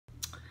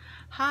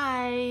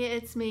Hi,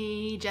 it's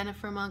me,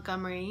 Jennifer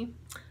Montgomery,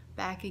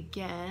 back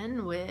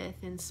again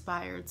with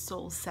Inspired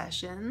Soul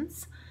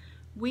Sessions.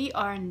 We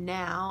are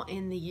now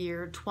in the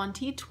year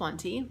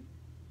 2020.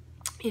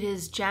 It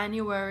is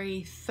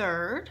January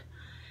 3rd,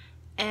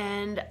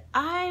 and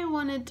I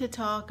wanted to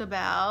talk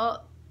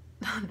about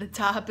the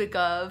topic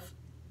of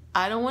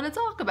I don't want to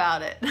talk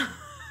about it.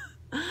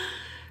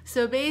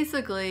 So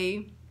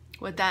basically,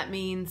 what that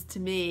means to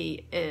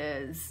me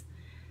is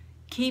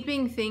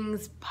keeping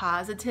things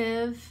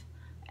positive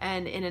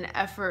and in an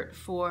effort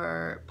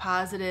for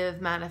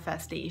positive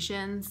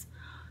manifestations,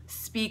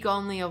 speak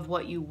only of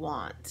what you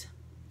want.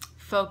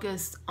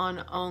 Focus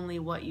on only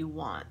what you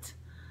want.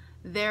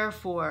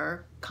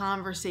 Therefore,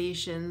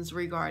 conversations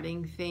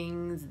regarding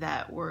things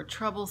that were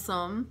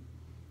troublesome,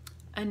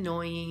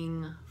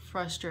 annoying,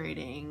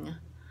 frustrating,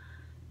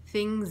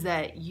 things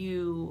that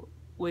you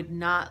would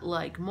not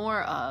like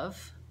more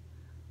of,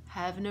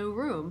 have no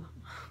room.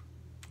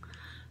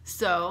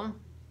 So,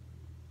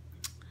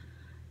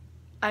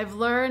 I've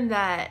learned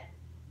that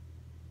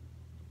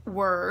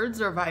words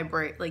are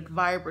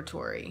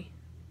vibratory,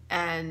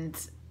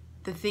 and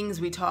the things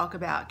we talk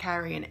about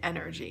carry an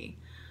energy.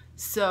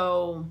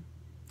 So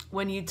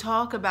when you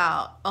talk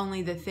about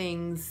only the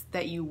things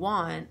that you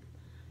want,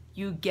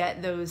 you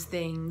get those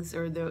things,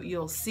 or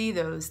you'll see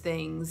those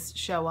things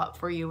show up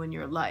for you in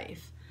your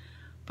life.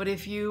 But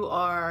if you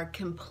are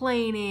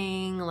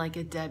complaining like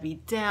a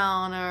Debbie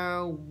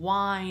Downer,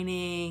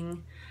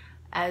 whining,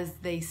 as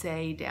they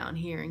say down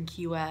here in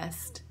Key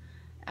West,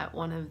 at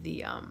one of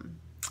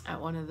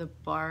the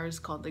bars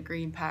called the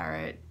Green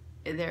Parrot,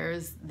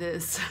 there's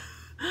this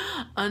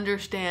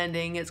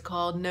understanding. It's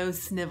called no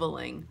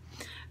sniveling.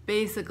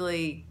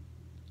 Basically,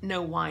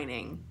 no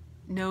whining,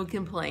 no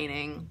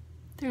complaining.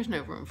 There's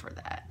no room for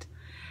that.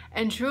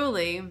 And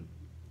truly,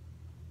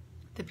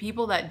 the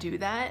people that do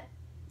that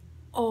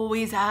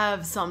always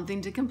have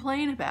something to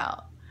complain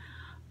about.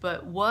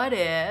 But what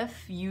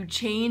if you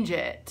change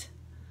it?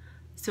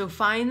 So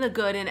find the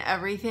good in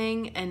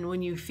everything, and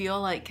when you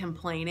feel like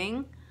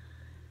complaining,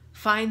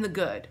 find the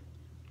good.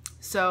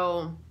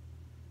 So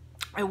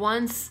I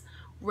once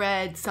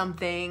read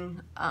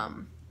something,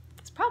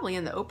 it's probably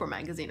in the Oprah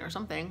magazine or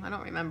something, I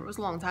don't remember, it was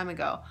a long time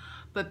ago,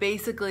 but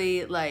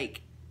basically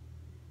like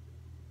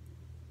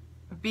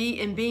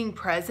being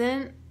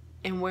present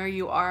in where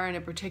you are in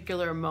a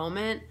particular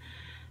moment,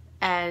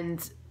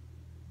 and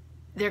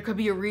there could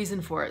be a reason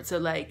for it. So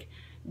like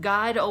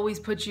God always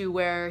puts you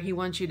where he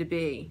wants you to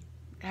be.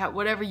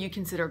 Whatever you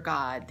consider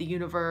God, the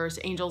universe,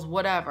 angels,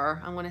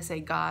 whatever. I'm going to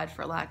say God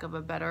for lack of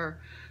a better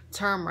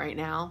term right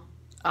now.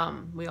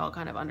 We all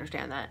kind of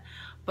understand that.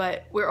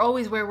 But we're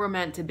always where we're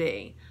meant to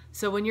be.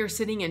 So when you're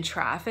sitting in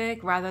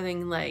traffic, rather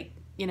than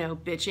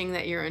bitching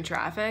that you're in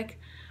traffic,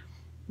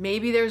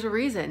 maybe there's a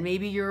reason.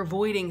 Maybe you're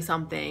avoiding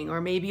something, or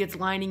maybe it's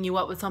lining you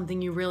up with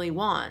something you really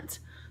want.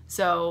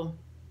 So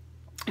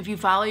if you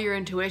follow your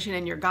intuition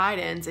and your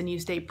guidance and you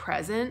stay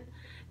present,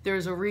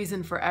 there's a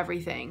reason for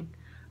everything.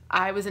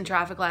 I was in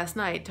traffic last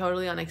night,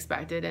 totally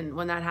unexpected, and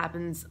when that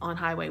happens on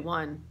Highway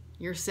 1,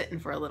 you're sitting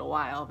for a little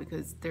while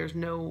because there's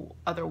no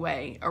other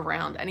way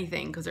around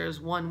anything, because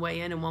there's one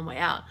way in and one way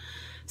out.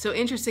 So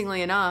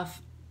interestingly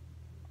enough,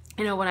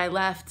 when I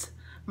left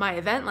my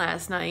event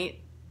last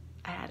night,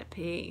 I had to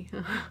pee.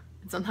 And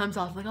sometimes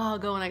I was like, oh, I'll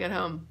go when I get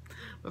home.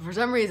 But for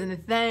some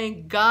reason,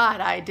 thank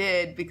God I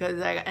did, because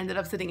I ended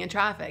up sitting in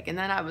traffic. And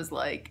then I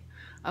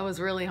was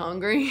really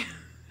hungry.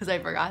 Because I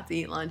forgot to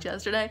eat lunch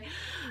yesterday.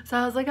 So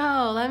I was like,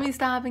 oh, let me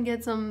stop and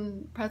get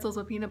some pretzels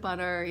with peanut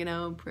butter,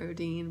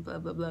 protein, blah,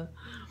 blah, blah.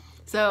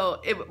 So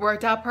it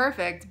worked out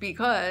perfect,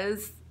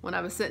 because when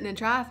I was sitting in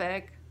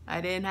traffic, I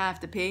didn't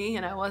have to pee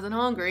and I wasn't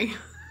hungry.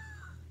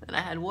 And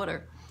I had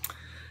water.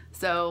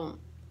 So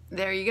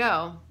there you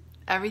go.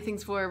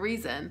 Everything's for a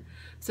reason.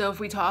 So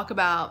if we talk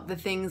about the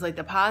things, like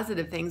the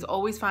positive things,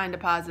 always find a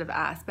positive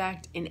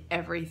aspect in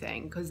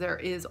everything, because there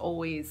is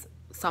always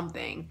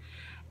something.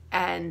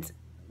 And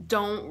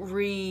don't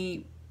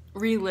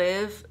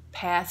relive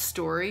past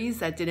stories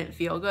that didn't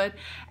feel good.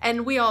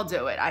 And we all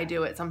do it. I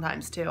do it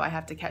sometimes too. I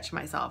have to catch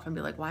myself and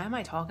be like, why am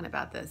I talking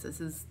about this? This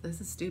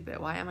is stupid.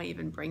 Why am I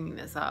even bringing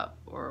this up?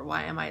 Or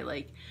why am I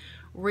like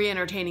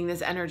re-entertaining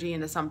this energy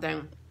into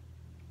something?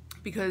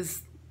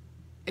 Because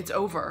it's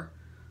over.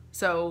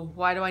 So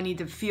why do I need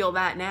to feel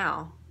that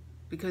now?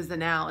 Because the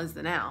now is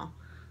the now.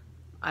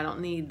 I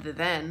don't need the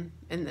then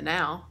in the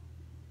now.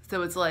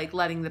 So it's like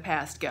letting the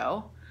past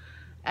go.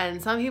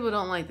 And some people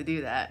don't like to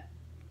do that,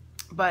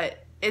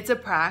 but it's a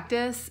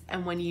practice.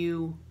 And when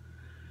you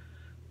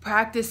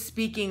practice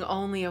speaking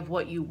only of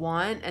what you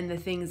want and the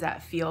things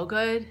that feel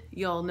good,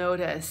 you'll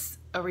notice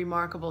a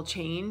remarkable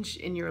change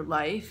in your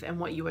life and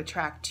what you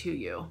attract to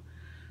you.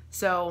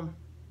 So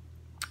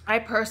I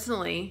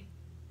personally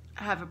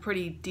have a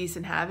pretty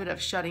decent habit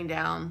of shutting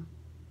down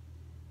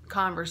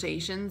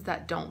conversations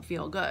that don't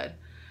feel good.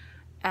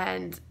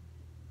 And,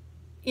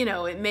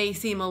 it may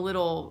seem a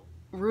little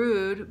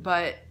rude,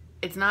 but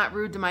it's not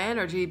rude to my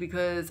energy,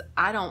 because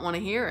I don't want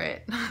to hear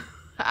it.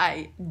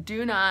 I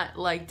do not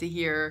like to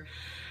hear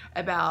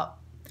about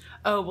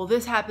oh, well,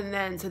 this happened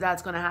then, so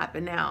that's going to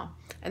happen now.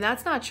 And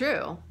that's not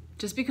true.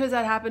 Just because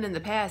that happened in the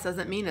past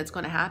doesn't mean it's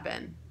going to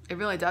happen. It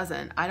really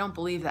doesn't. I don't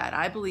believe that.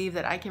 I believe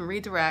that I can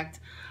redirect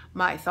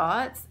my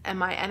thoughts and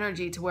my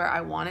energy to where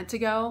I want it to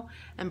go.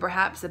 And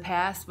perhaps the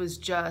past was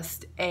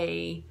just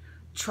a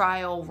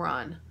trial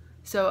run.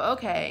 So,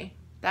 okay,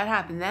 that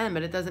happened then,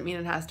 but it doesn't mean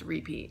it has to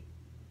repeat.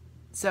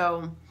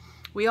 So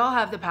we all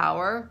have the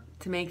power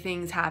to make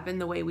things happen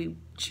the way we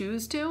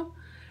choose to,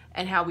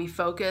 and how we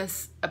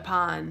focus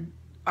upon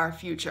our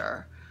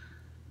future.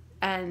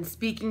 And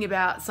speaking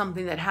about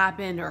something that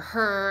happened or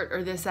hurt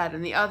or this, that,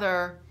 and the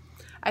other,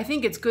 I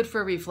think it's good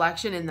for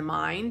reflection in the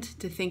mind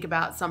to think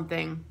about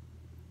something,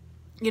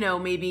 you know,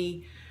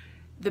 maybe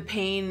the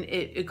pain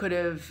it could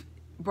have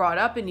brought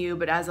up in you,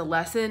 but as a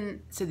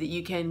lesson so that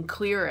you can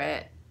clear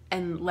it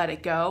and let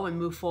it go and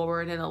move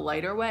forward in a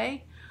lighter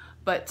way.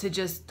 But to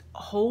just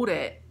hold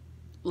it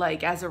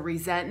like as a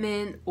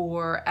resentment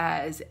or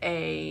as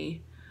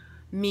a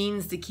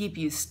means to keep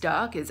you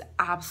stuck is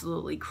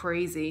absolutely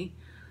crazy.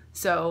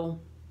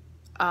 So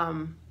I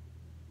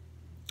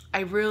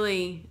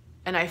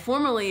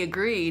formally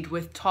agreed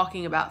with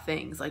talking about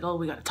things like, oh,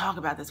 we got to talk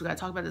about this, we got to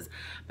talk about this.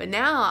 But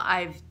now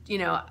I've, you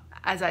know,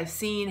 as I've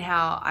seen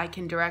how I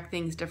can direct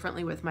things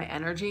differently with my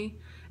energy.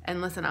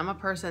 And listen, I'm a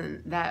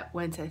person that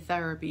went to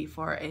therapy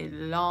for a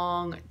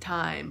long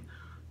time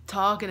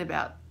talking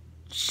about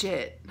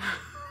shit.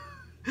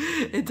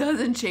 It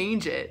doesn't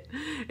change it.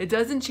 It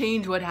doesn't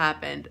change what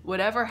happened.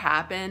 Whatever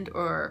happened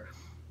or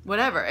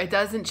whatever, it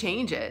doesn't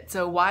change it.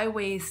 So why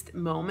waste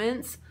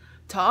moments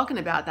talking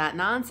about that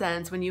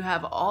nonsense when you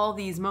have all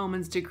these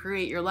moments to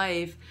create your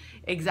life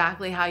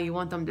exactly how you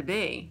want them to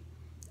be?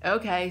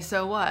 Okay,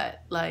 so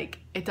what? Like,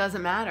 it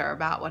doesn't matter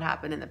about what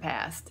happened in the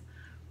past.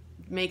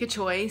 Make a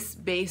choice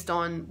based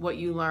on what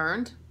you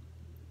learned,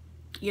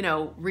 you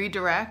know,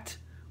 redirect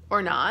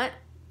or not,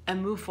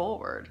 and move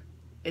forward.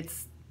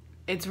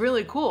 It's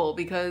really cool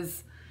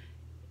because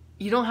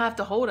you don't have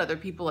to hold other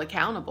people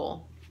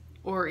accountable,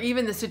 or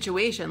even the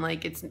situation.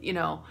 Like, it's, you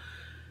know,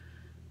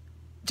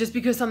 just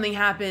because something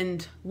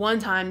happened one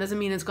time doesn't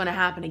mean it's going to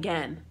happen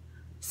again.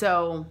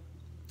 So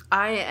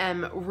I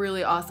am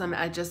really awesome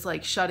at just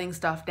like shutting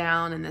stuff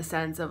down, in the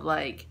sense of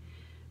like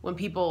when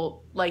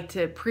people like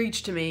to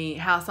preach to me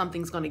how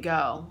something's going to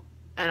go,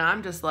 and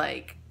I'm just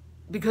like,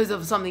 because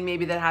of something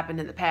maybe that happened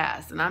in the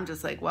past, and I'm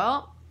just like,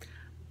 well,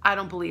 I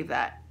don't believe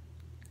that.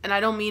 And I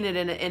don't mean it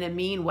in a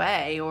mean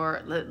way,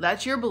 or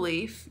that's your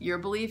belief,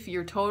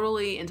 you're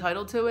totally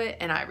entitled to it,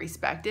 and I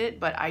respect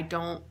it, but I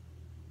don't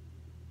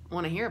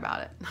want to hear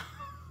about it.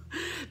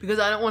 Because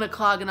I don't want it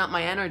clogging up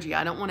my energy.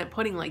 I don't want it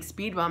putting like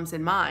speed bumps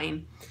in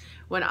mine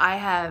when I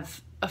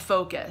have a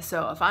focus.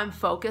 So if I'm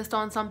focused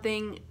on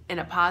something in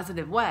a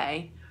positive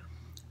way,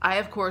 I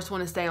of course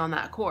want to stay on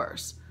that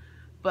course.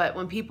 But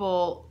when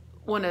people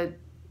want to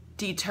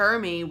deter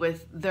me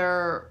with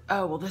their,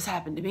 oh, well, this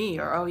happened to me,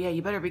 or, oh yeah,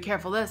 you better be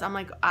careful this, I'm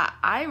like,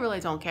 I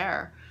really don't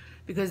care,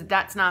 because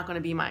that's not going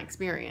to be my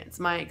experience.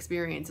 My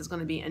experience is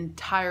going to be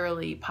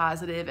entirely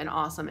positive and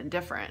awesome and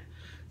different.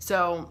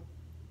 So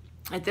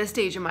at this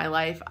stage in my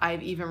life,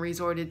 I've even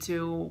resorted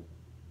to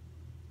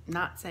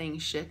not saying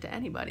shit to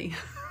anybody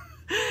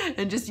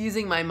and just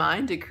using my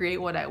mind to create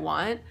what I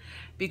want,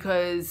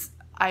 because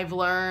I've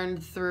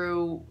learned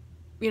through,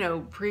 you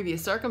know,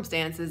 previous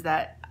circumstances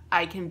that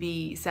I can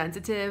be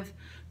sensitive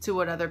to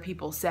what other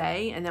people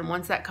say. And then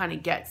once that kind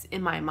of gets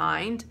in my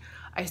mind,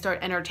 I start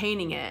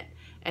entertaining it.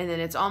 And then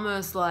it's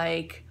almost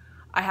like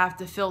I have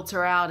to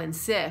filter out and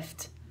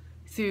sift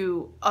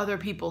through other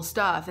people's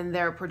stuff and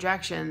their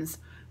projections,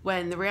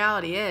 when the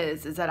reality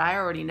is that I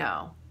already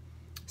know.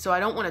 So I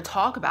don't want to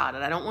talk about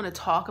it. I don't want to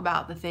talk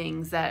about the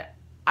things that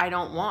I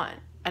don't want.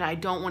 And I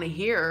don't want to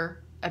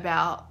hear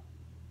about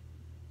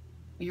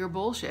your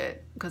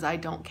bullshit, because I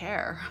don't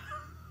care.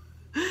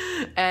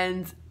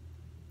 And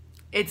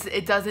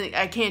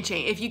I can't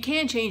change. If you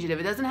can't change it, if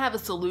it doesn't have a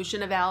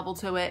solution available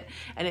to it,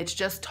 and it's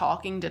just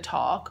talking to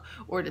talk,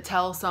 or to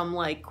tell some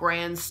like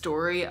grand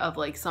story of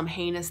like some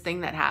heinous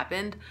thing that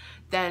happened,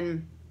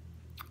 then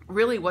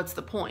really what's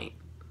the point?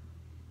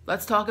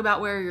 Let's talk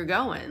about where you're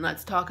going.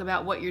 Let's talk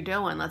about what you're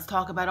doing. Let's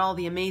talk about all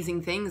the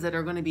amazing things that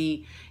are going to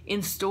be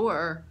in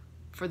store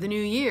for the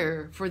new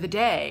year, for the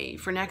day,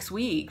 for next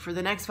week, for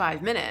the next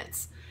 5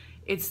 minutes.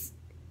 It's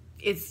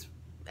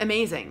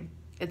amazing.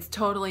 It's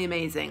totally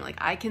amazing. Like,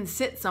 I can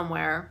sit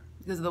somewhere,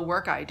 because of the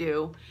work I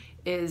do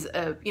is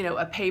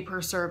a pay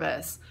per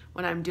service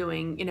when I'm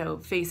doing,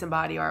 face and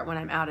body art, when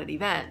I'm out at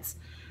events.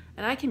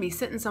 And I can be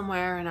sitting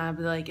somewhere and I'll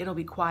be like, it'll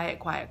be quiet,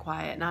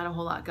 not a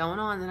whole lot going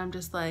on. And I'm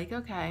just like,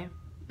 okay,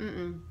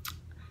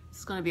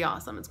 it's going to be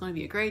awesome. It's going to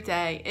be a great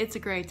day. It's a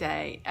great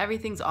day.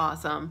 Everything's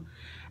awesome.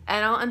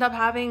 And I'll end up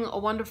having a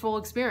wonderful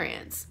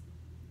experience.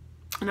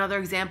 Another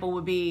example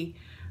would be,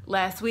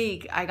 last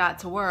week I got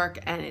to work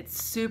and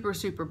it's super,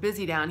 super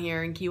busy down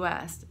here in Key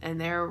West,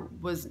 and there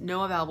was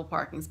no available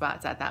parking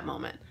spots at that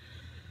moment.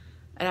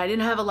 And I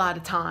didn't have a lot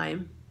of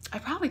time. I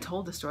probably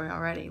told the story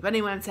already, but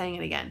anyway, I'm saying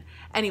it again.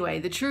 Anyway,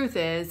 the truth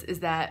is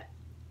that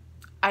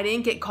I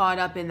didn't get caught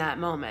up in that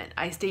moment.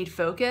 I stayed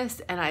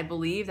focused, and I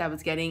believed I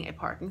was getting a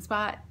parking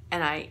spot,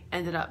 and I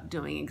ended up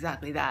doing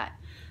exactly that.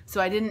 So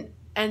I didn't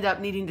end up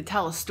needing to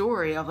tell a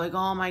story of like,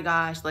 oh my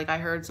gosh, like I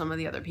heard some of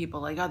the other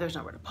people like, oh, there's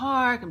nowhere to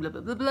park and blah,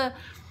 blah, blah, blah.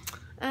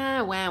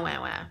 Wah, wah,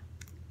 wah.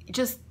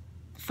 Just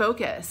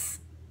focus,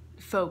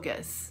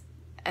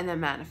 and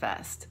then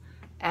manifest.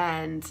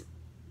 And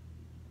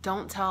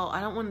I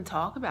don't want to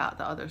talk about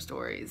the other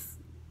stories.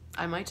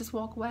 I might just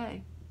walk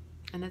away.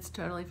 And it's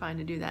totally fine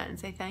to do that and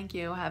say, thank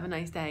you, have a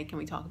nice day, can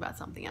we talk about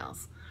something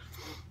else?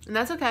 And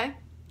that's okay.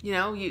 You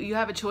know, you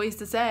have a choice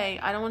to say,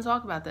 I don't want to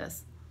talk about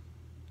this.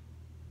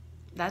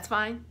 That's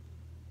fine.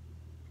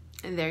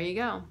 And there you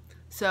go.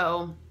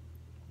 So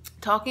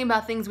talking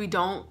about things we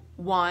don't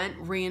want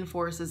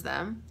reinforces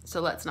them.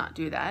 So let's not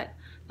do that.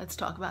 Let's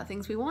talk about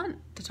things we want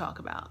to talk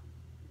about,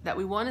 that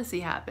we want to see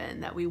happen,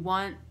 that we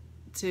want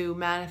to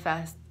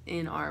manifest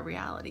in our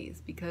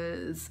realities,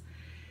 because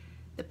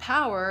the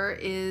power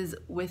is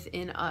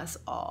within us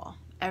all.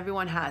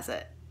 Everyone has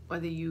it.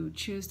 Whether you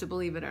choose to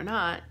believe it or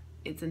not,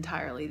 it's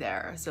entirely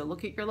there. So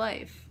look at your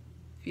life.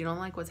 If you don't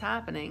like what's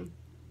happening,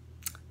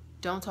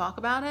 don't talk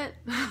about it,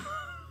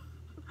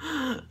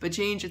 but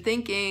change your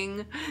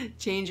thinking,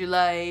 change your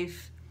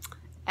life,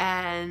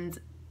 and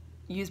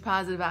use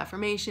positive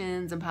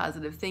affirmations and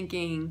positive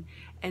thinking,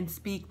 and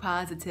speak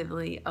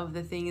positively of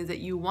the things that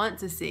you want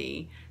to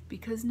see,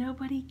 because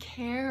nobody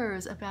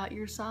cares about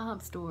your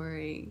sob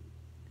story.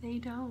 They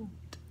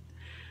don't.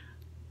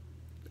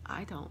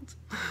 I don't.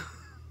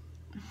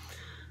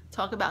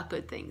 Talk about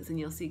good things and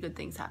you'll see good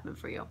things happen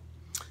for you.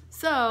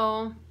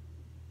 So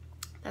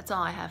that's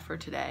all I have for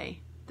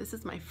today. This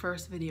is my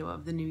first video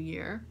of the new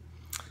year.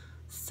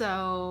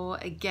 So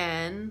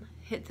again,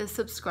 hit the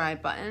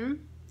subscribe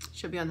button.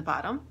 Should be on the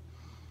bottom.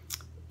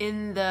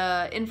 In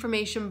the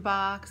information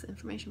box,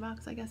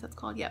 I guess that's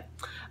called, yeah.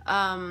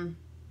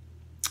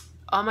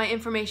 All my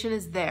information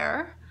is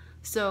there.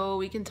 So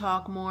we can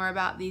talk more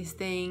about these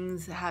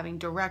things, having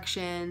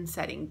direction,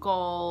 setting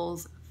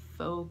goals,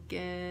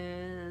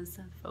 focus,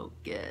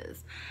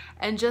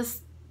 and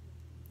just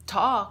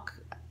talk.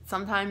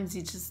 Sometimes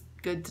it's just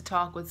good to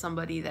talk with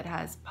somebody that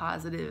has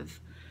positive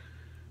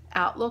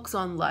outlooks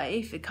on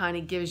life. It kind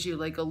of gives you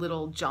like a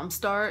little jump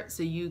start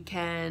so you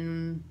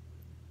can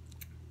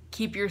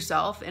keep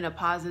yourself in a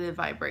positive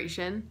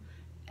vibration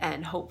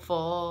and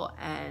hopeful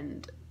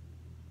and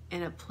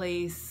in a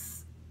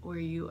place where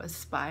you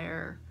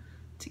aspire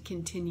to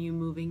continue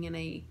moving in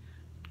a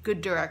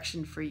good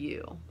direction for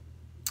you.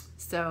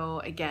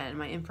 So again,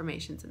 my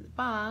information's in the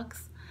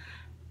box.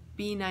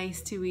 Be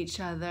nice to each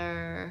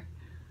other,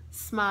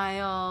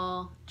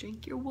 smile,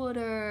 drink your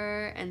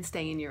water, and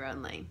stay in your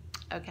own lane.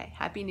 Okay,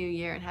 Happy New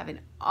Year and have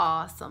an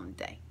awesome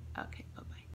day. Okay.